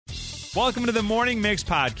Welcome to the Morning Mix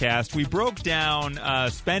podcast. We broke down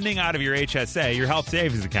spending out of your HSA, your health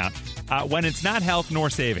savings account, when it's not health nor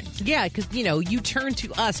savings. Yeah, because, you turn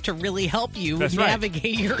to us to really help you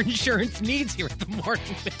navigate your insurance needs here at the Morning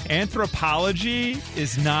Mix. Anthropology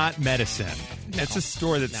is not medicine. No. It's a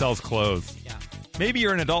store that sells clothes. Yeah. Maybe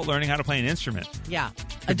you're an adult learning how to play an instrument. Yeah.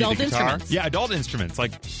 Could be Adult the guitar. instruments. Yeah, adult instruments.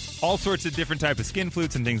 Like all sorts of different types of skin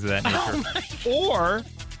flutes and things of that nature. Oh my. Or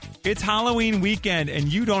it's Halloween weekend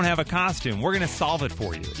and you don't have a costume. We're going to solve it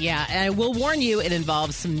for you. Yeah, and I will warn you, it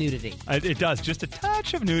involves some nudity. It does. Just a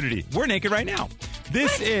touch of nudity. We're naked right now.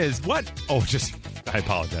 This is what? Oh, I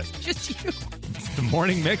apologize. Just you. It's the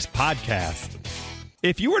Morning Mix podcast.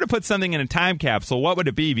 If you were to put something in a time capsule, what would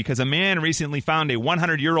it be? Because a man recently found a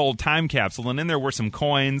 100-year-old time capsule, and in there were some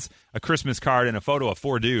coins, a Christmas card, and a photo of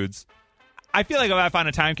 4 dudes. I feel like if I found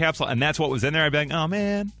a time capsule and that's what was in there, I'd be like, oh,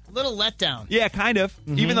 man. A little letdown. Yeah, kind of.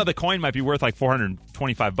 Mm-hmm. Even though the coin might be worth like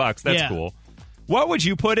 $425. That's cool. What would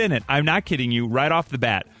you put in it? I'm not kidding you. Right off the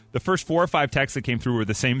bat, the first 4 or 5 texts that came through were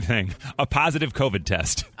the same thing. A positive COVID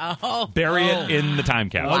test. Oh. Bury it in the time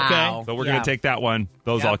capsule. Wow. Okay. So we're going to take that one.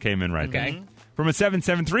 Those all came in right there. Okay. From a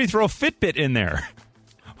 773, throw a Fitbit in there.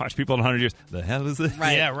 Watch people in 100 years. The hell is this?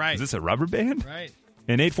 Right. Yeah, right. Is this a rubber band? Right.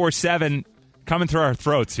 And 847, coming through our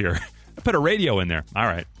throats here. I put a radio in there. All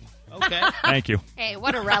right. Okay. Thank you. Hey,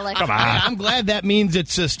 what a relic. Come on. I'm glad that means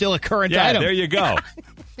it's still a current Yeah, item. there you go.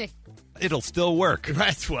 It'll still work.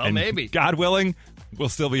 Right, well, And maybe. God willing, we'll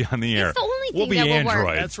still be on the air. It's the only We'll thing be that will work.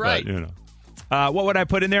 Android. That's right. What would I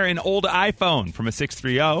put in there? An old iPhone from a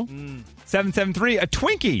 630. 773, a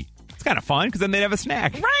Twinkie. It's kind of fun because then they'd have a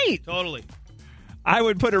snack. Right. Totally. I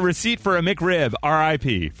would put a receipt for a McRib,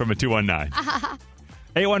 RIP, from a 219.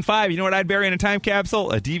 815, you know what I'd bury in a time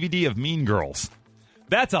capsule? A DVD of Mean Girls.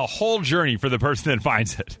 That's a whole journey for the person that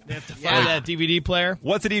finds it. They have to find that DVD player.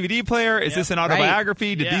 What's a DVD player? Is this an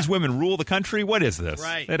autobiography? Did Yeah. these women rule the country? What is this?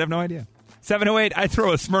 Right. They'd have no idea. 708, I'd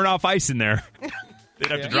throw a Smirnoff Ice in there.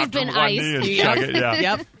 They'd have to drop You've been to one iced. knee and Yeah. chug it. Yeah.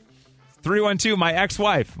 Yep. 312, my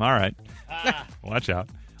ex-wife. All right. Watch out.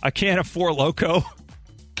 A can of Four Loko.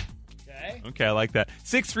 Okay, I like that.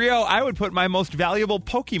 630, I would put my most valuable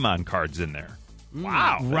Pokemon cards in there.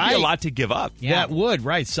 Wow. That'd be Right. a lot to give up. That would,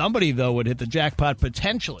 right. Somebody, though, would hit the jackpot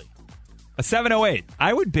potentially. A 708,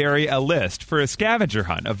 I would bury a list for a scavenger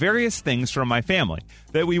hunt of various things from my family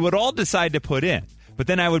that we would all decide to put in. But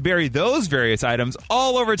then I would bury those various items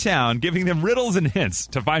all over town, giving them riddles and hints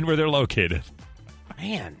to find where they're located.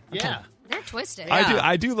 Man. Yeah. They're twisted.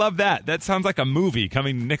 I do love that. That sounds like a movie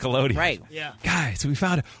coming to Nickelodeon. Right. Yeah. Guys, we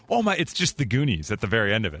found it. Oh, my, it's just the Goonies at the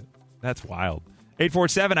very end of it. That's wild.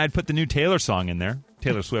 847, I'd put the new Taylor song in there.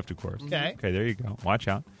 Taylor Swift, of course. Okay. Okay, there you go. Watch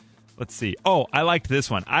out. Let's see. Oh, I liked this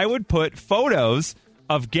one. I would put photos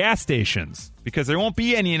of gas stations because there won't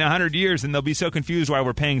be any in 100 years and they'll be so confused why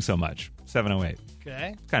we're paying so much. 708.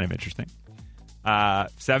 Okay. Kind of interesting.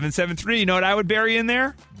 773, you know what I would bury in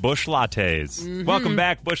there? Bush Lattes. Mm-hmm. Welcome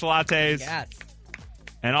back, Bush Lattes. Yes.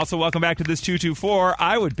 And also welcome back to this 224.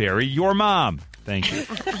 I would bury your mom. Thank you.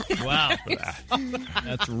 Wow.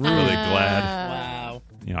 That's really Really glad. Wow.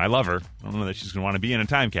 You know, I love her. I don't know that she's going to want to be in a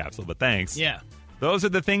time capsule, but thanks. Yeah. Those are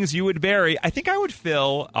the things you would bury. I think I would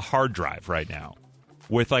fill a hard drive right now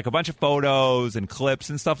with like a bunch of photos and clips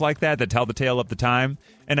and stuff like that tell the tale of the time,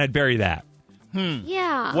 and I'd bury that.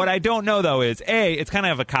 Yeah. What I don't know, though, is, A, it's kind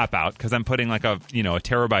of a cop-out because I'm putting like a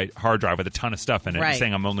terabyte hard drive with a ton of stuff in it and Right.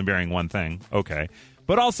 saying I'm only burying one thing. Okay.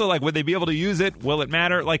 But also, like, would they be able to use it? Will it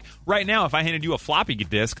matter? Like, right now, if I handed you a floppy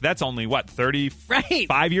disk, that's only,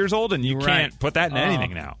 35 years old? And you Right. can't put that in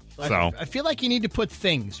anything now. So I feel like you need to put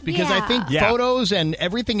things because I Yeah. think Yeah. photos and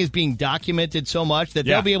everything is being documented so much that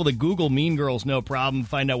Yeah. they'll be able to Google Mean Girls no problem,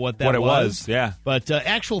 find out what what it was. was, yeah. But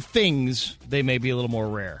actual things, they may be a little more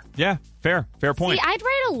rare. Yeah, fair point. See, I'd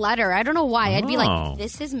write a letter. I don't know why. I'd be Oh. like,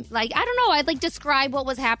 this is, like, I don't know. I'd, like, describe what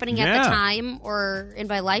was happening at Yeah. the time or in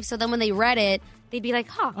my life. So then when they read it, they'd be like,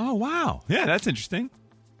 huh. Oh, wow. Yeah, that's interesting.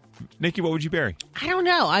 Nikki, what would you bury? I don't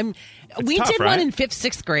know. We tough, did right? one in 5th,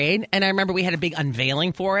 6th grade, and I remember we had a big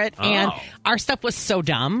unveiling for it, and Oh. our stuff was so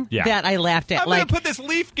dumb Yeah. that I laughed at. I'm going to put this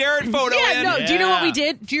Leif Garrett photo yeah, in. no. Do you know what we Yeah.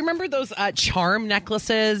 did? Do you remember those charm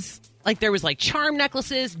necklaces? Like there was like charm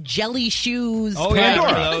necklaces, jelly shoes. Oh, yeah, I remember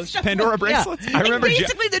Pandora. those. Pandora bracelets? Yeah. I remember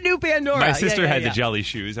basically the new Pandora. my sister Yeah, had yeah. the jelly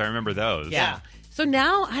shoes. I remember those. Yeah. So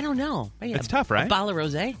now I don't know. Yeah, It's tough, right? A bottle of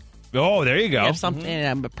rosé. Oh, there you go. Have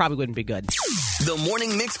something. Probably wouldn't be good. The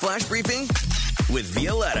Morning Mix Flash Briefing with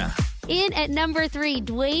Violetta. In at number 3,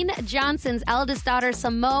 Dwayne Johnson's eldest daughter,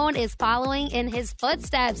 Simone, is following in his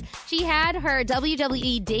footsteps. She had her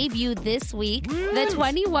WWE debut this week. The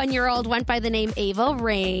 21-year-old went by the name Ava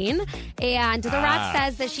Rain. And The Rock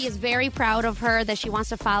says that she is very proud of her, that she wants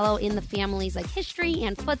to follow in the family's history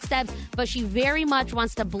and footsteps, but she very much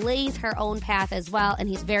wants to blaze her own path as well, and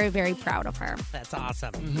he's very, very proud of her. That's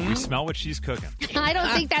awesome. You smell what she's cooking. I don't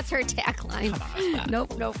think that's her tagline.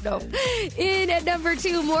 Nope. In at number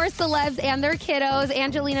 2, more celebs and their kiddos.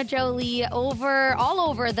 Angelina Jolie all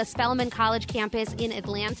over the Spelman College campus in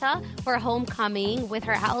Atlanta for homecoming with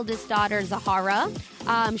her eldest daughter, Zahara.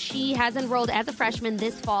 She has enrolled as a freshman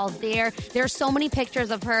this fall there. There's so many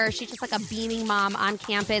pictures of her. She's just like a beaming mom on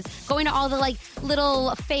campus, going to all the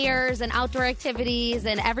little fairs and outdoor activities,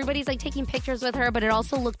 and everybody's taking pictures with her, but it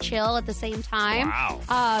also looked chill at the same time.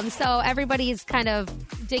 Wow. So everybody's kind of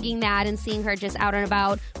digging that and seeing her just out and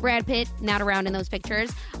about. Brad Pitt, not around in those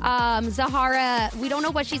pictures. Zahara, we don't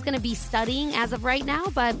know what she's going to be studying as of right now,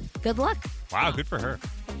 but good luck. Wow, good for her.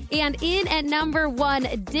 And in at number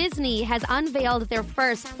 1, Disney has unveiled their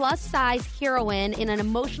first plus-size heroine in an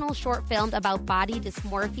emotional short film about body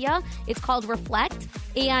dysmorphia. It's called Reflect.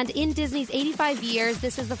 And in Disney's 85 years,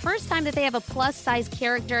 this is the first time that they have a plus-size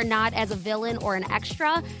character, not as a villain or an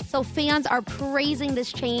extra. So fans are praising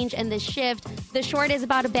this change and this shift. The short is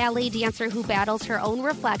about a ballet dancer who battles her own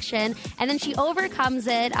reflection, and then she overcomes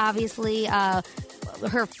it, obviously,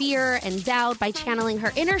 her fear and doubt by channeling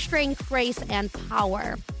her inner strength, grace, and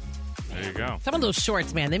power. There you go. Some of those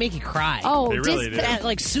shorts, man, they make you cry. Oh, They really do. That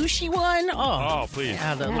sushi one. Oh, please.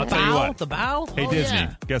 Yeah, I'll tell you what. The bow. Hey, Disney,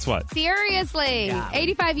 Yeah. guess what? Seriously. Yeah.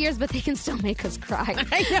 85 years, but they can still make us cry.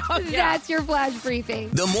 I know. Yeah. That's your flash briefing.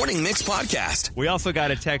 The Morning Mix Podcast. We also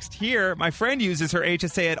got a text here. My friend uses her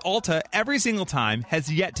HSA at Ulta every single time,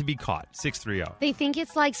 has yet to be caught. 630. They think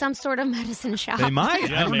it's like some sort of medicine shop. They might.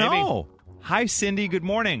 Yeah, I don't maybe. know. Hi, Cindy. Good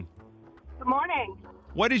morning. Good morning.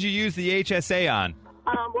 What did you use the HSA on?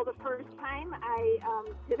 Well, the first time I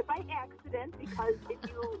did it by accident because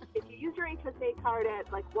if you use your HSA card at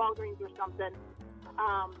Walgreens or something,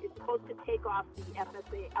 it's supposed to take off the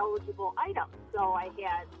FSA eligible items. So I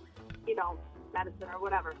had, medicine or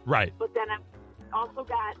whatever. Right. But then I also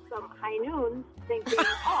got some high noons thinking,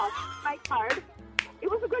 my card, it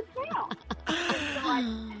was a good sale.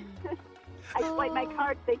 So I swiped my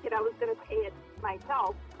card thinking I was going to pay it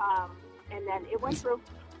myself, and then it went through.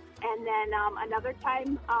 And then another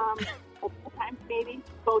time, multiple times maybe,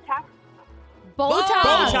 Botox.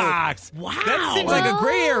 Botox. Wow. That seems like a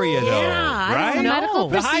gray area, though. Yeah, I right? don't know. Medical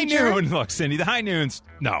The high procedure. noon. Look, Cindy, the high noons,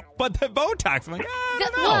 no. But the Botox, I'm like, I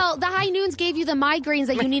don't know. Well, the high noons gave you the migraines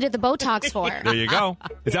that you needed the Botox for. There you go.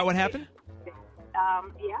 Is that what happened?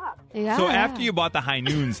 Yeah. Yeah. So after you bought the high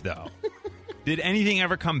noons, though, did anything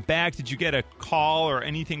ever come back? Did you get a call or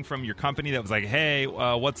anything from your company that was like, hey,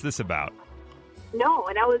 what's this about? No,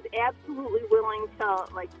 and I was absolutely willing to,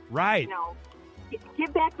 Right.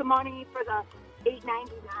 give back the money for the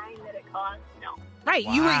 $8.99 that it cost. No. Right.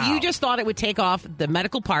 Wow. You just thought it would take off the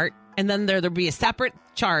medical part, and then there'd be a separate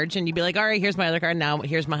charge, and you'd be like, all right, here's my other card. Now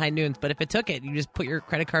here's my high noons. But if it took it, you just put your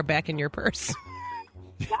credit card back in your purse.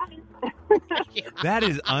 Got it. That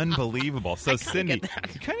is unbelievable. So, Cindy, get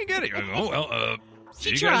that. you kind of get it. You're like, oh, well,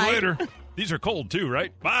 see She you guys tried. later. These are cold, too,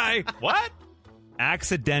 right? Bye. What?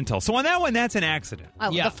 Accidental. So on that one, that's an accident.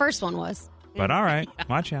 Oh, Yeah. the first one was. But all right,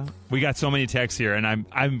 watch out. We got so many texts here, and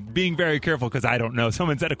I'm being very careful because I don't know.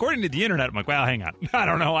 Someone said, according to the internet, I'm like, well, hang on. I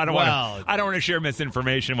don't know. I don't want to share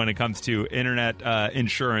misinformation when it comes to internet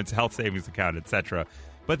insurance, health savings account, etc.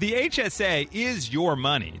 But the HSA is your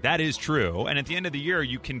money. That is true. And at the end of the year,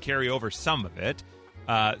 you can carry over some of it.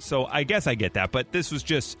 So I guess I get that. But this was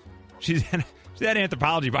just, she's at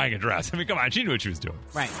Anthropologie buying a dress. I mean, come on. She knew what she was doing.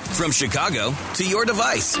 Right. From Chicago to your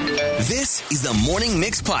device. This is the Morning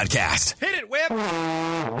Mix Podcast. Hit it, Whip.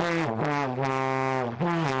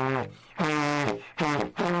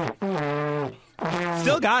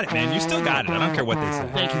 Still got it, man. You still got it. I don't care what they say.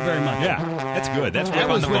 Thank you very much. Yeah, that's good. That's That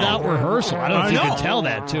Whip was on the without phone. rehearsal. I don't know I if you know. could tell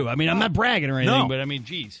that, too. I mean, I'm not bragging or anything, No. but I mean,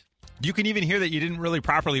 geez. You can even hear that you didn't really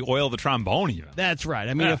properly oil the trombone even. That's right.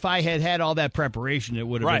 I mean, Yeah. if I had had all that preparation, it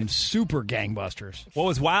would have Right. been super gangbusters. What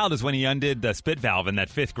was wild is when he undid the spit valve and that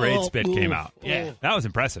fifth grade spit came out. Yeah. That was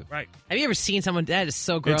impressive. Right. Have you ever seen someone? That is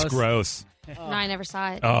so gross. It's gross. No, I never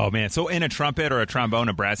saw it. Oh, man. So in a trumpet or a trombone,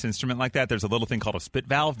 a brass instrument like that, there's a little thing called a spit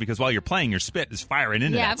valve because while you're playing, your spit is firing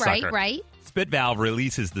into Yeah, that right, sucker. right. Spit valve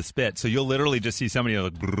releases the spit. So you'll literally just see somebody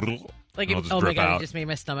like, Like, it'll if, just oh my drip God, out. you just made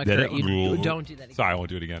my stomach Did hurt. it? You don't do that again. Sorry, I won't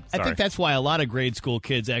do it again. Sorry. I think that's why a lot of grade school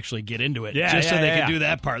kids actually get into it. Yeah, just so yeah, they yeah, can yeah. do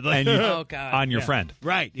that part. And you, Oh, God. on your Yeah. friend.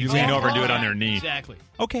 Right. You lean over and do it on their knee. Exactly.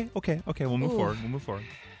 Okay. We'll move forward.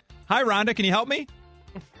 Hi, Rhonda. Can you help me?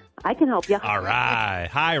 I can help you. All right.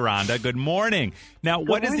 Hi, Rhonda. Good morning. Now,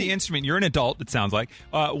 what is the instrument? You're an adult, it sounds like.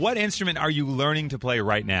 What instrument are you learning to play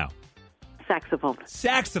right now? Saxophone.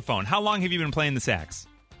 Saxophone. How long have you been playing the sax?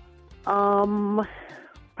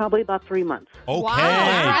 Probably about 3 months. Okay,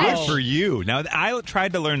 Wow. good for you. Now, I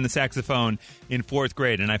tried to learn the saxophone in 4th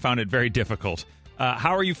grade, and I found it very difficult.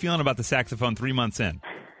 How are you feeling about the saxophone 3 months in?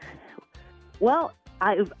 Well,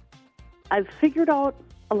 I've figured out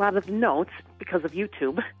a lot of notes because of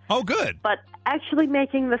YouTube, Oh, good. but actually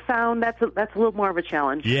making the sound, that's a little more of a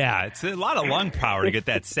challenge. Yeah, it's a lot of lung power to get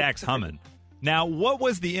that sax humming. Now, what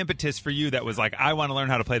was the impetus for you that was like, I want to learn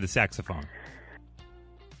how to play the saxophone?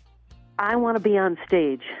 I want to be on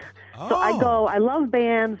stage. So I love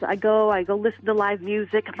bands. I go listen to live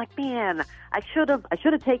music. I'm like, man, I should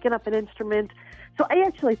have taken up an instrument. So I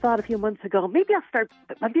actually thought a few months ago, maybe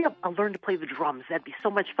I'll learn to play the drums. That'd be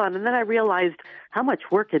so much fun. And then I realized how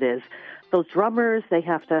much work it is. Those drummers, they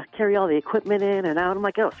have to carry all the equipment in and out. I'm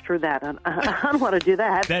like, oh, screw that. I don't want to do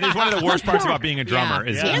that. That is one of the worst parts about being a drummer.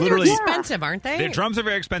 Is And literally they're expensive, aren't they? the drums are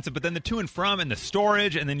very expensive, but then the to and from and the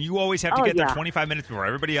storage, and then you always have to get there 25 minutes before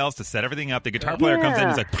everybody else to set everything up. The guitar player comes in and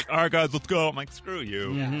he's like, all right, guys, let's go. I'm like, screw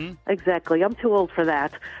you. Exactly. I'm too old for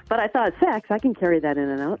that. But I thought, sax, I can carry that in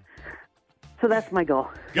and out. So that's my goal.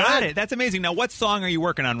 Got it. That's amazing. Now, what song are you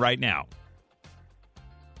working on right now?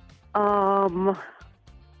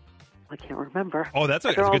 I can't remember. Oh, that's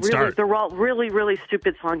a They're all good start. They're all really, really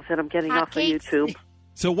stupid songs that I'm getting off of Hotcakes. YouTube.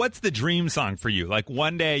 So what's the dream song for you? Like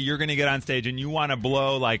one day you're going to get on stage and you want to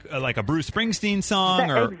blow like a Bruce Springsteen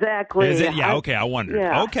song? Or Exactly. Is it? Yeah, okay, I wondered.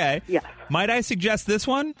 Yeah. Okay. Yes. Might I suggest this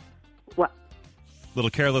one? What?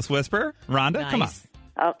 Little Careless Whisper? Rhonda, come on.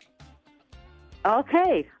 Nice.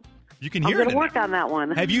 Okay. You can I'm hear going it. to work on that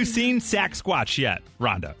one. Have you seen Sax Squatch yet,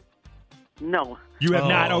 Rhonda? No. You have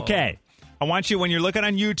not? Oh. Okay. I want you, when you're looking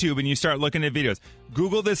on YouTube and you start looking at videos,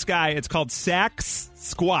 Google this guy. It's called Sax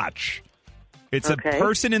Squatch. It's a Okay.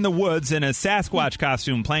 person in the woods in a Sasquatch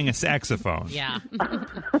costume playing a saxophone. Yeah.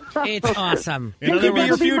 It's awesome. In It other could be your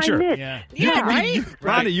words, That'll be my future. niche. yeah. You could be, right?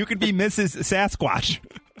 Rhonda, you could be Mrs. Sasquatch.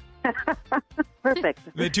 Perfect.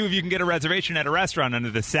 The two of you can get a reservation at a restaurant under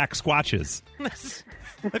the Sax Squatches.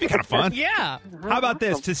 That'd be kind of fun. Yeah. How about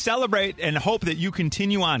this? To celebrate and hope that you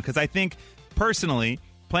continue on, because I think, personally,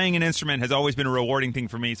 playing an instrument has always been a rewarding thing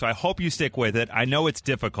for me, so I hope you stick with it. I know it's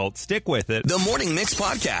difficult. Stick with it. The Morning Mix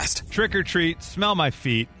Podcast. Trick or treat, smell my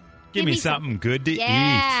feet. Give me something good to eat.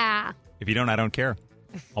 Yeah. If you don't, I don't care.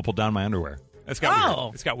 I'll pull down my underwear. That's got Oh.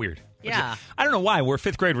 weird. It's got weird. Yeah. I don't know why. We're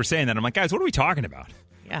 5th grade. We're saying that. I'm like, guys, what are we talking about?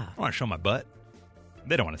 Yeah. I want to show my butt.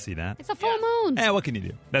 They don't want to see that. It's a full moon. Eh, what can you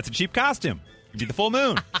do? That's a cheap costume. You be the full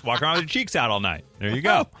moon. Just walk around with your cheeks out all night. There you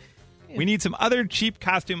go. We need some other cheap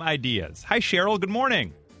costume ideas. Hi, Cheryl. Good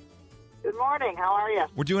morning. Good morning. How are you?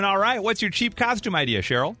 We're doing all right. What's your cheap costume idea,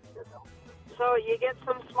 Cheryl? So you get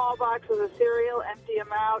some small boxes of cereal, empty them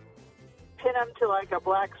out, pin them to like a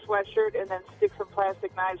black sweatshirt, and then stick some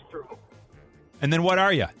plastic knives through them. And then what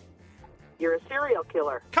are you? You're a serial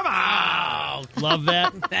killer. Come on. Love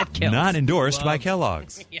that. That kills. Not endorsed by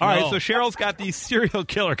Kellogg's. Yeah. All right, No. so Cheryl's got the serial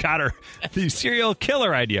killer the serial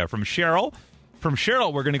killer idea from Cheryl. From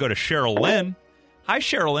Cheryl, we're going to go to Cheryl Lynn. Hi,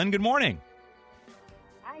 Cheryl Lynn. Good morning.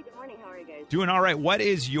 Hi, good morning. How are you guys? Doing all right. What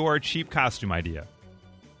is your cheap costume idea?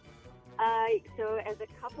 So as a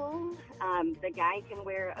couple, the guy can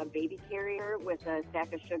wear a baby carrier with a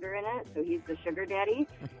stack of sugar in it, so he's the sugar daddy.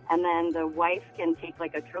 And then the wife can take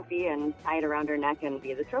like a trophy and tie it around her neck and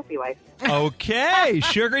be the trophy wife. Okay,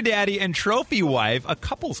 sugar daddy and trophy wife, a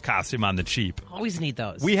couple's costume on the cheap. Always need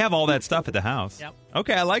those. We have all that stuff at the house. Yep.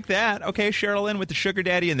 Okay, I like that. Okay, Cheryl Lynn with the sugar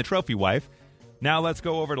daddy and the trophy wife. Now let's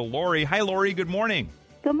go over to Lori. Hi, Lori. Good morning.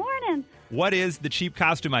 Good morning. What is the cheap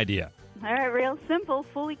costume idea? All right, real simple.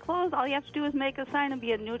 Fully clothed. All you have to do is make a sign and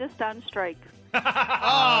be a nudist on strike.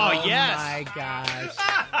 Oh, yes. my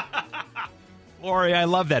gosh. Lori, I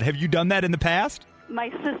love that. Have you done that in the past?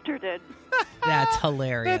 My sister did. That's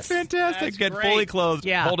hilarious. That's fantastic. That's Get great. fully clothed,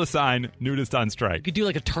 Yeah. hold a sign, nudist on You strike. could do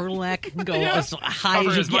like a turtleneck and go Yeah. as high Cover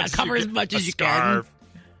as you as much can. as Cover you as can. much A as you scarf.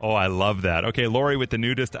 Oh, I love that. Okay, Lori with the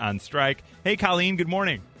nudist on strike. Hey, Colleen, good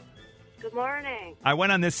morning. Good morning. I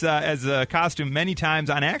went on this as a costume many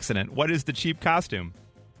times on accident. What is the cheap costume?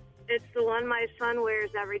 It's the one my son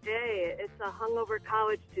wears every day. It's a hungover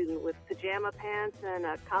college student with pajama pants and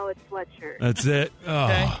a college sweatshirt. That's it.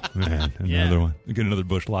 Oh, man. Another one. Get another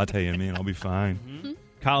Busch Latte in me and I'll be fine.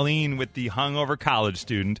 Colleen with the hungover college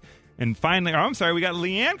student. And finally, we got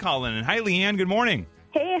Leanne calling in. Hi, Leanne. Good morning.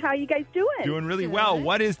 Hey, how you guys doing? Doing really well.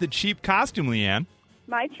 What is the cheap costume, Leanne?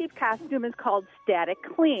 My cheap costume is called Static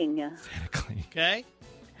Cling. Okay.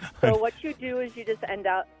 So what you do is you just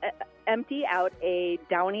empty out a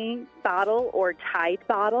Downy bottle or Tide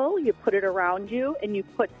bottle. You put it around you, and you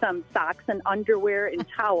put some socks and underwear and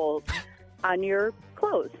towels on your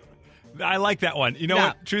clothes. I like that one. You know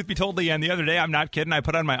what? Truth be told, Leanne, the other day, I'm not kidding, I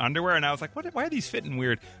put on my underwear, and I was like, why are these fitting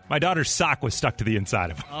weird? My daughter's sock was stuck to the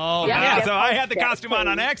inside of them. Oh, Yeah. So I had the costume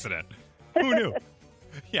on accident. Who knew?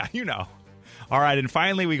 Yeah, you know. All right, and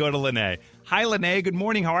finally we go to Lene. Hi, Lene. Good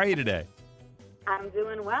morning. How are you today? I'm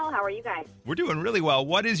doing well. How are you guys? We're doing really well.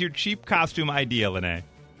 What is your cheap costume idea, Lene?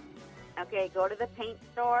 Okay, go to the paint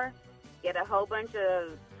store, get a whole bunch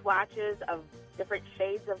of swatches of different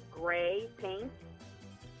shades of gray paint,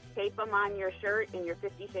 tape them on your shirt in your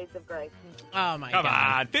 50 Shades of Gray. Oh, my Come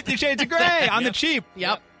God. on, 50 Shades of Gray on the cheap.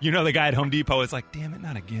 Yep. You know the guy at Home Depot is like, damn it,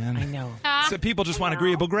 not again. I know. So people just want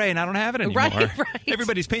agreeable gray, and I don't have it anymore. Right.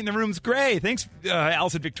 Everybody's painting the rooms gray. Thanks,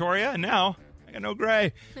 Alice and Victoria, and now I got no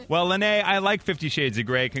gray. Well, Lene, I like 50 Shades of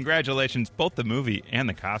Gray. Congratulations, both the movie and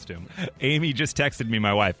the costume. Amy just texted me,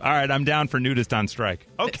 my wife. All right, I'm down for nudist on strike.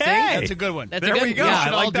 Okay. That's a good one. That's there a good we go. yeah, I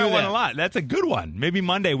should like all that do one that. a lot. That's a good one. Maybe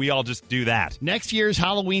Monday we all just do that. Next year's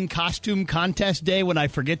Halloween costume contest day, when I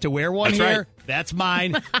forget to wear one That's here, right. that's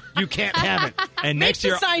mine. You can't have it. And Make next the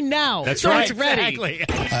year, sign now. That's so right. it's ready. Exactly.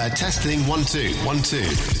 Testing 1 2 1 2.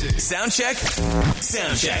 Sound check.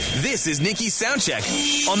 Sound check. This is Nikki's sound check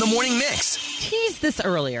on the Morning Mix. Teased this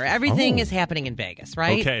earlier. Everything is happening in Vegas,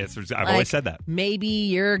 right? Okay, I've always said that. Maybe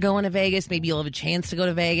you're going to Vegas. Maybe you'll have a chance to go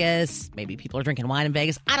to Vegas. Maybe people are drinking wine in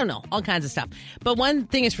Vegas. I don't know. All kinds of stuff. But one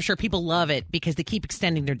thing is for sure, people love it because they keep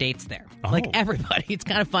extending their dates there. Like everybody. It's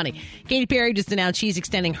kind of funny. Katy Perry just announced she's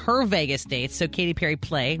extending her Vegas dates. So Katy Perry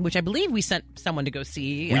Play, which I believe we sent someone to go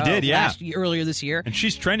see. We did, yeah. Earlier this year. And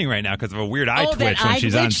she's trending right now because of a weird eye Oh, that twitch when eye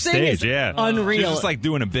she's on twitch thing is stage. Yeah, unreal. She's just like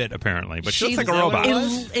doing a bit apparently, but she looks She's- like a robot.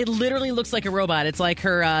 It literally looks like a robot. It's like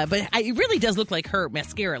her, but it really does look like her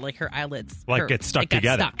mascara, like her eyelids. Like her, gets stuck it got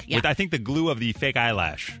together. Stuck, yeah. With I think the glue of the fake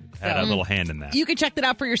eyelash had a little hand in that. You can check that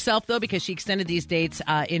out for yourself, though, because she extended these dates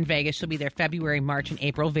in Vegas. She'll be there February, March, and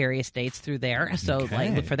April, various dates through there. So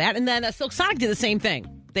like, look for that. And then Silk Sonic did the same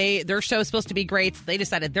thing. Their show is supposed to be great, so they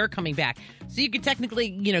decided they're coming back. So you could technically,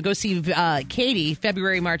 go see Katie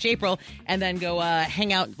February, March, April, and then go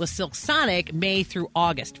hang out with Silk Sonic May through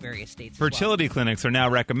August, various dates. as well. Fertility clinics are now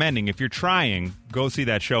recommending if you're trying, go see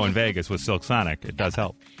that show in Vegas with Silk Sonic. It does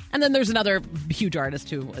help. And then there's another huge artist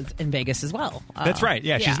who is in Vegas as well. That's right.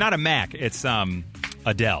 Yeah, she's not a Mac. It's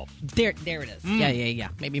Adele. There it is. Yeah.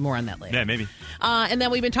 Maybe more on that later. Yeah, maybe. And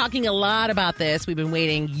then we've been talking a lot about this. We've been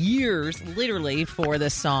waiting years, literally, for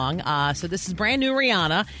this song. So this is brand new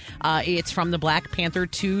Rihanna. It's from the Black Panther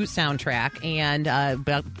 2 soundtrack and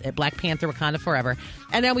Black Panther Wakanda Forever.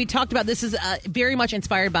 And then we talked about this is very much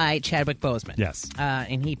inspired by Chadwick Boseman. Yes.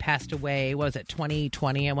 And he passed away, what was it,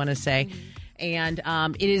 2020, I want to say. And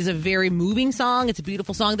it is a very moving song. It's a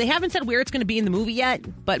beautiful song. They haven't said where it's going to be in the movie yet,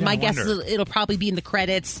 but my guess is it'll probably be in the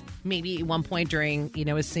credits, maybe at one point during,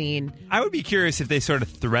 a scene. I would be curious if they sort of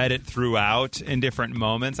thread it throughout in different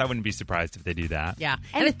moments. I wouldn't be surprised if they do that. Yeah.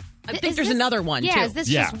 And I think there's another one, yeah, too. is this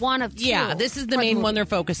just one of two? Yeah, this is the main one they're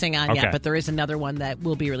focusing on, Okay. but there is another one that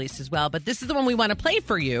will be released as well. But this is the one we want to play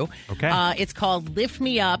for you. Okay. It's called Lift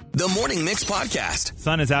Me Up. The Morning Mix Podcast.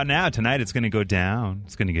 Sun is out now. Tonight it's going to go down.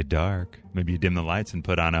 It's going to get dark. Maybe you dim the lights and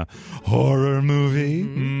put on a horror movie.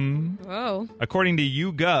 Whoa. According to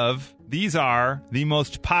YouGov, these are the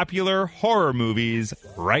most popular horror movies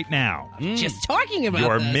right now. Just talking about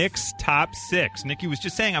Your this. mixed top 6. Nikki was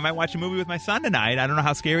just saying I might watch a movie with my son tonight. I don't know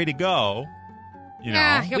how scary to go.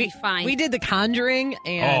 Yeah, he'll be fine. We did The Conjuring,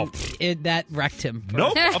 and Oh. that wrecked him.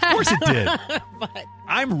 Nope, of course it did. But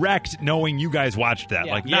I'm wrecked knowing you guys watched that.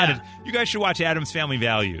 Yeah. You guys should watch Addams Family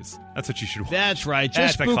Values. That's what you should watch. That's right.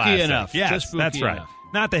 That's Just a spooky classic. enough. Yes, Just spooky that's right. enough.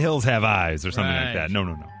 Not The Hills Have Eyes or something like Right. that.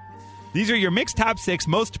 No. These are your mixed top 6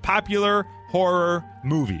 most popular horror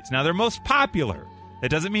movies. Now, they're most popular. That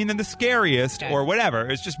doesn't mean they're the scariest or whatever.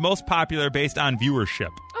 It's just most popular based on viewership.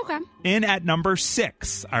 Okay. In at number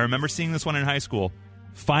 6, I remember seeing this one in high school,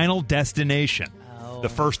 Final Destination. The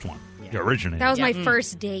first one. The originator. That was my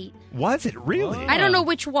first date. Was it really? I don't know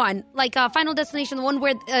which one. Like Final Destination, the one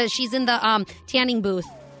where she's in the tanning booth.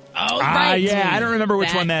 Oh, Ah, yeah. I don't remember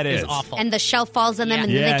which one that is. awful. And the shelf falls on them Yeah.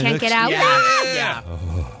 and then Yeah, they can't it get out. looks- Yeah.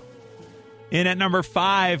 In at number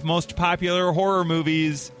 5, most popular horror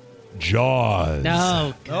movies, Jaws.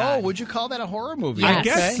 No. Oh, would you call that a horror movie? I Yes.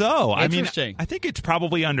 guess Okay. so. I mean, Interesting. I think it's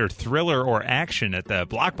probably under thriller or action at the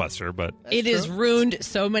Blockbuster, but It has ruined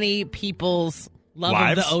so many people's love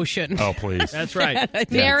Lives? of the ocean. Oh, please. That's right. I think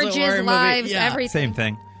it's a Marriages, horror movie. lives, Yeah. everything. Same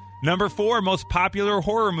thing. Number 4, most popular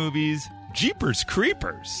horror movies, Jeepers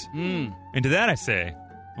Creepers. And to that I say,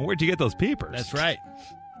 where'd you get those peepers? That's right.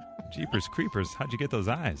 Jeepers creepers. How'd you get those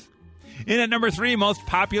eyes? In at number 3, most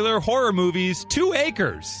popular horror movies, 2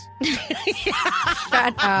 Acres.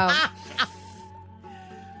 Shut up.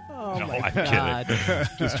 Oh, No, my I'm God. kidding.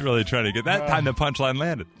 Just really trying to get that time the punchline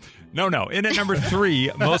landed. No. In at number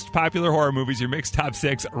 3, most popular horror movies, your mixed top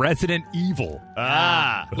 6, Resident Evil.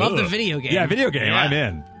 Love the video game. Yeah, video game. Yeah. I'm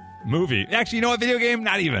in. Movie. Actually, you know what? Video game?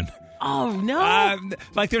 Not even. Oh, no.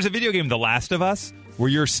 Like, there's a video game, The Last of Us, where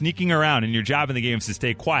you're sneaking around and your job in the game is to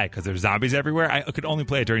stay quiet because there's zombies everywhere. I could only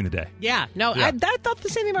play it during the day. Yeah. No, Yeah. I thought the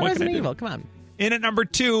same thing about What can I Resident do? Evil. Come on. In at number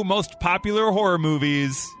 2, most popular horror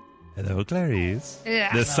movies. Hello, Clarice.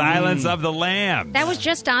 Ugh. The Silence of the Lambs. That was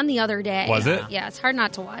just on the other day. Was it? Yeah, it's hard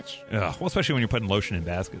not to watch. Ugh, well, especially when you're putting lotion in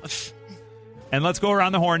baskets. And let's go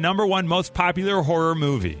around the horn. Number 1, most popular horror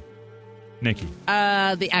movie. Nikki.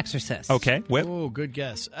 The Exorcist. Okay. Whip. Oh, good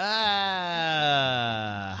guess.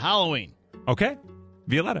 Halloween. Okay.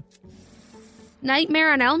 Violetta.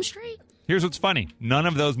 Nightmare on Elm Street? Here's what's funny. None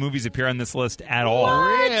of those movies appear on this list at all.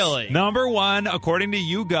 Really? Number 1, according to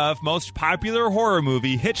YouGov, most popular horror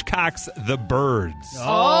movie, Hitchcock's The Birds.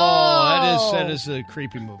 Oh, that is a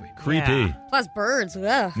creepy movie. Creepy. Yeah. Plus birds.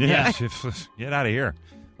 Ugh. Yeah. Get out of here.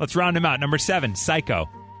 Let's round them out. Number 7, Psycho.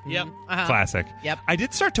 Yep. Uh-huh. Classic. Yep. I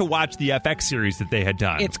did start to watch the FX series that they had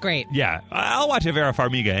done. It's great. Yeah. I'll watch a Vera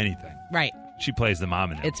Farmiga anything. Right. She plays the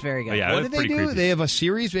mom in it. It's very good. Oh, yeah, What it's did they pretty do? creepy. They have a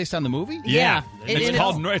series based on the movie? Yeah.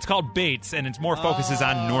 It's called Bates, and it's more focuses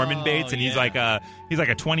on Norman Bates, and he's like a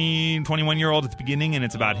 21-year-old at the beginning, and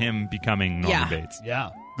it's about him becoming Norman Yeah. Bates. Yeah.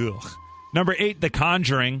 Ugh. Number 8, The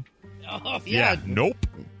Conjuring. Oh, Nope.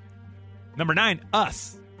 Number 9,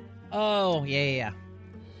 Us. Oh, yeah.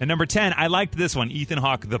 And number 10, I liked this one, Ethan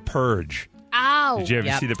Hawke, The Purge. Ow. Did you ever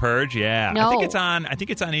Yep. see The Purge? Yeah. No. I think it's on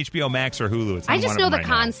HBO Max or Hulu. It's on I just one know of the them right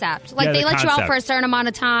now. concept. Like, Yeah, they the let you out concept. for a certain amount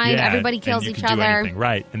of time. Yeah, Everybody and kills you each can do other. anything.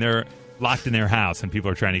 Right. And they're locked in their house, and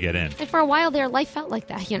people are trying to get in. And for a while, their life felt like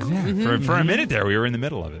that, you know? For a minute there, we were in the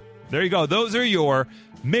middle of it. There you go. Those are your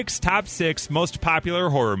mixed top 6 most popular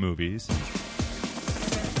horror movies.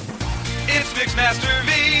 It's Mixmaster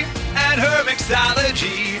V and her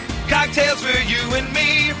mixology. Cocktails for you and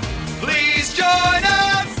me. Please join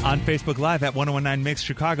us on Facebook Live at 1019 Mix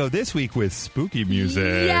Chicago this week with spooky music.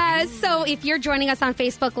 Yes. So if you're joining us on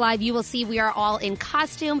Facebook Live, you will see we are all in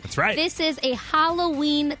costume. That's right. This is a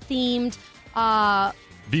Halloween-themed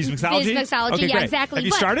V's Mixology? Viz Mixology, Okay, yeah, great. exactly. Have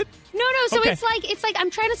you But- started? No. So Okay. it's like I'm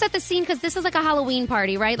trying to set the scene because this is like a Halloween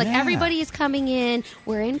party, right? Like Yeah. everybody is coming in.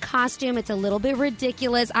 We're in costume. It's a little bit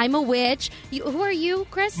ridiculous. I'm a witch. Who are you,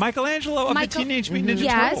 Chris? Michelangelo of the Teenage Mutant Ninja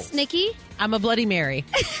yes, Turtles. Nikki. I'm a Bloody Mary.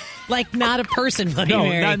 Like, not a person Bloody No,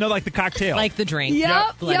 Mary. no, like the cocktail. Like the drink.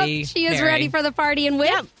 Yep. Bloody She is Mary. ready for the party and whip.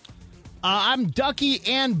 Yep. I'm Ducky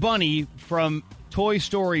and Bunny from Toy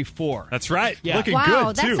Story 4. That's right. Yeah. Looking Wow,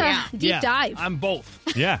 good, that's too. a deep dive. I'm both.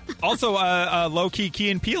 Yeah. Also, a low-key Key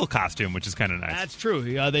and Peele costume, which is kind of nice. That's true.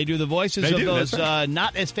 They do the voices They of do, those that's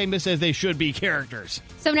not as famous as they should be characters.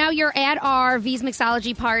 So now you're at our V's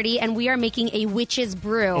Mixology party, and we are making a witch's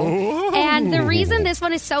brew. Ooh. And the reason this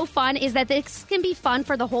one is so fun is that this can be fun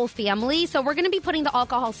for the whole family. So we're going to be putting the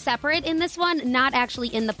alcohol separate in this one, not actually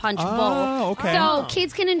in the punch bowl. Okay. So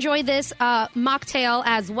kids can enjoy this mocktail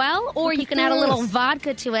as well, or you can add a little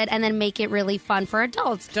vodka to it and then make it really fun for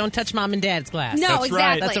adults. Don't touch mom and dad's glass. No, That's exactly.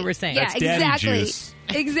 right. That's what we're saying. Yeah, That's daddy exactly. juice.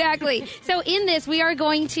 Exactly. So in this, we are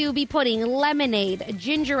going to be putting lemonade,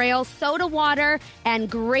 ginger ale, soda water, and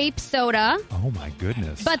grape soda. Oh, my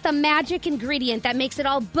goodness. But the magic ingredient that makes it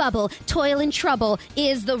all bubble, toil, and trouble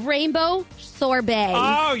is the rainbow sorbet.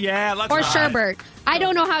 Oh, yeah. Let's or ride. sherbet. I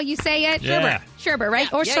don't know how you say it. Yeah. Sherbet,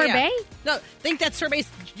 right? Or Yeah, sorbet? yeah. No, think that's sorbet.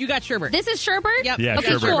 You got sherbet. This is sherbet? Yep. Yeah,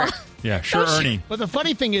 Okay, sherbet. cool. Yeah, sure, Ernie. But the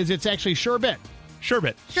funny thing is, it's actually sherbet.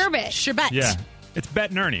 Sherbet. Sherbet. sherbet. Yeah. It's Bet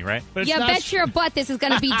and Ernie, right? But it's Yeah, not bet your butt this is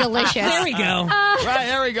going to be delicious. There we go. Right,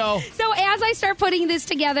 there we go. So as I start putting this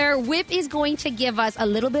together, Whip is going to give us a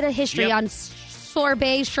little bit of history Yep. on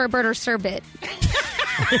sorbet, sherbet, or sherbet.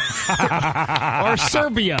 Or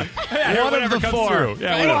Serbia. Yeah, One of whatever the comes four. through.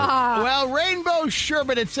 Yeah, whatever. Well, rainbow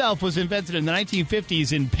sherbet itself was invented in the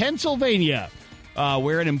 1950s in Pennsylvania,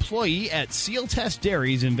 where an employee at Seal Test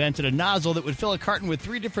Dairies invented a nozzle that would fill a carton with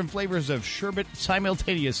 3 different flavors of sherbet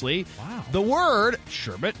simultaneously. Wow. The word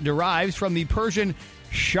sherbet derives from the Persian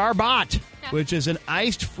sharbat, which is an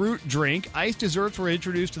iced fruit drink. Iced desserts were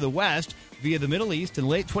introduced to the West via the Middle East. In the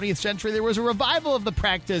late 20th century, there was a revival of the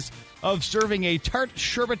practice of serving a tart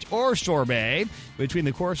sherbet or sorbet between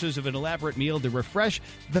the courses of an elaborate meal to refresh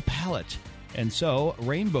the palate. And so,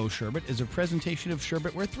 rainbow sherbet is a presentation of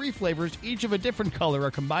sherbet where 3 flavors, each of a different color,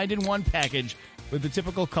 are combined in one package, with the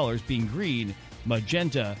typical colors being green,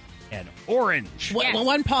 magenta, and orange. Well,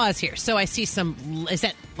 one pause here. So I see some, is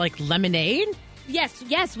that like lemonade?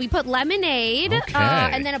 Yes, we put lemonade Okay.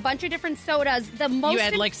 and then a bunch of different sodas. The most You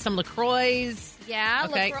had like some LaCroix. Yeah.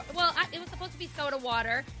 Okay. Well, it was supposed to be soda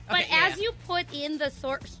water, but Okay, yeah. as you put in the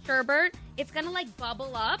sherbet, it's gonna like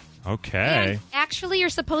bubble up. Okay. And actually, you're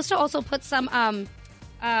supposed to also put some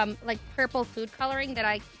like purple food coloring that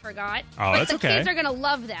I forgot. Oh, but that's the okay. kids are gonna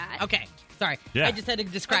love that. Okay. Sorry. Yeah. I just had to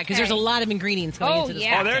describe because Okay. there's a lot of ingredients going Oh, into this.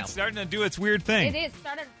 yeah. Oh, they're cocktail. starting to do its weird thing. It is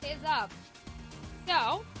started to fizz up.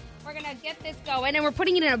 So we're gonna get this going, and we're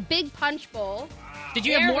putting it in a big punch bowl. Did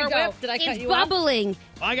you There have more we go. whip? Did I cut It's you off? bubbling.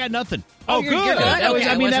 I got nothing. Oh, you're good. good. That was,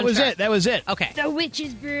 Okay, I mean, that wasn't was sure. it. That was it. Okay. The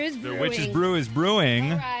witch's brew is brewing. The Witch's Brew is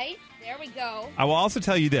brewing. All right, there we go. I will also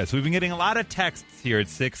tell you this. We've been getting a lot of texts here at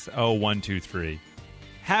 60123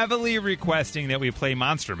 heavily requesting that we play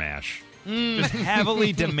Monster Mash. Just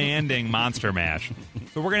heavily demanding Monster Mash.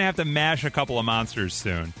 So we're going to have to mash a couple of monsters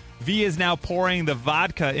soon. V is now pouring the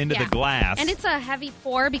vodka into the glass. And it's a heavy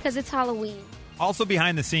pour because it's Halloween. Also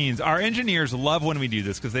behind the scenes, our engineers love when we do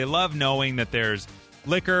this because they love knowing that there's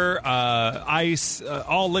liquor, ice,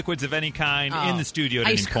 all liquids of any kind in the studio at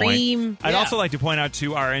ice any point. cream. I'd Yeah. also like to point out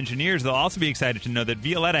to our engineers, they'll also be excited to know that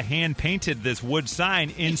Violetta hand-painted this wood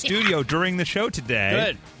sign in studio during the show today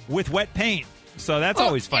Good. with wet paint. So that's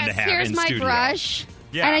always fun to have Here's in my studio. brush.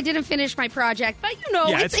 Yeah. And I didn't finish my project. But, you know,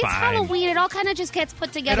 Yeah, it's it's fine. Halloween. It all kind of just gets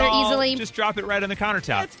put together It all- easily. Just drop it right on the countertop.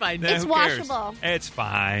 That's fine. Then It's who cares? washable. It's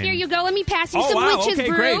fine. Here you go. Let me pass you Oh, some wow. Witch's Okay,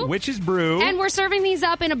 Brew. great. Witch's Brew. And we're serving these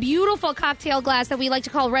up in a beautiful cocktail glass that we like to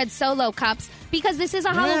call red solo cups because this is a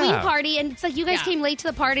Halloween party. And it's like you guys Yeah. came late to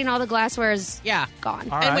the party and all the glassware is Yeah. gone.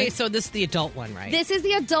 All And right. wait, so this is the adult one, right? This is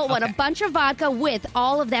the adult one, a bunch of vodka with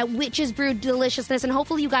all of that Witch's Brew deliciousness. And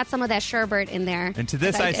hopefully you got some of that sherbet in there. And to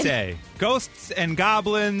this as I did. say, ghosts and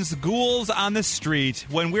goblins, ghouls on the street,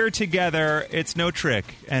 when we're together, it's no trick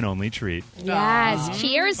and only treat. Yes.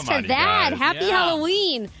 Cheers Come to on, you that. guys. Happy Yeah.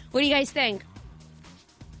 Halloween. What do you guys think?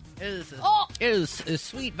 It is Oh. a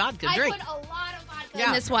sweet vodka I drink. put a lot of vodka in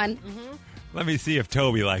Yeah. this one. Let me see if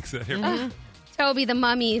Toby likes it. Here. Toby the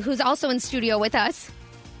mummy, who's also in studio with us.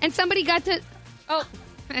 And somebody got to... Oh.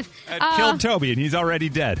 That killed Toby, and he's already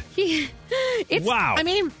dead. It's, Wow. I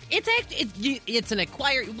mean, it's an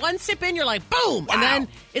acquired. One sip in, you're like, boom, Wow. and then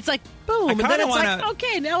it's like, boom, I and then kinda it's like, wanna-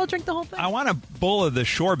 okay, now I'll drink the whole thing. I want a bowl of the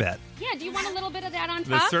sorbet, Yeah, do you want a little bit of that on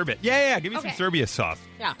the top? sorbet. Yeah, give me Okay. some Serbia sauce.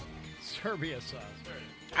 Yeah. Serbia sauce.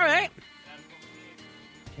 All right.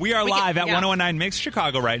 We are live at yeah. 1019 Mix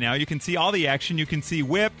Chicago right now. You can see all the action. You can see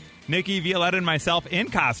Whip, Nikki, Violetta, and myself in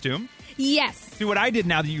costume. Yes. See what I did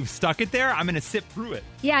now that you've stuck it there? I'm going to sip through it.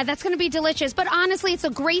 Yeah, that's going to be delicious. But honestly, it's a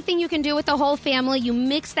great thing you can do with the whole family. You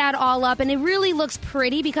mix that all up, and it really looks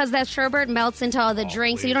pretty because that sherbet melts into all the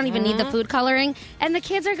drink, so you don't even need the food coloring. And the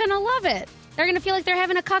kids are going to love it. They're going to feel like they're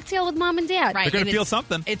having a cocktail with mom and dad. Right. They're going and to feel it's-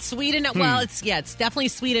 something. It's sweet enough. Well, it's definitely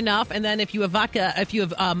sweet enough. And then if you have vodka, if you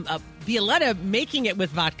have Violetta making it with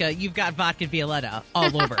vodka, you've got vodka Violetta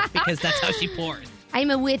all over because that's how she pours. I'm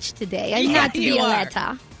a witch today. I'm Yeah, not you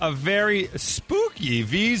Violetta. A very spooky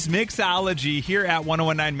V's Mixology here at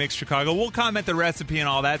 1019 Mix Chicago. We'll comment the recipe and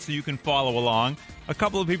all that so you can follow along. A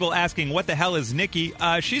couple of people asking, what the hell is Nikki?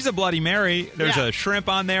 She's a Bloody Mary. There's Yeah. a shrimp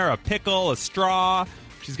on there, a pickle, a straw.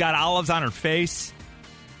 She's got olives on her face.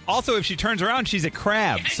 Also, if she turns around, she's a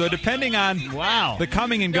crab. So depending on the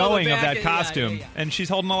coming and No, the going of back that and- costume, yeah. and she's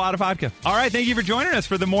holding a lot of vodka. All right, thank you for joining us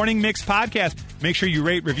for the Morning Mix podcast. Make sure you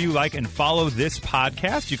rate, review, like, and follow this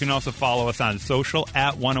podcast. You can also follow us on social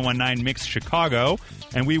at 1019 Mix Chicago,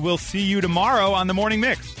 and we will see you tomorrow on the Morning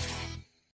Mix.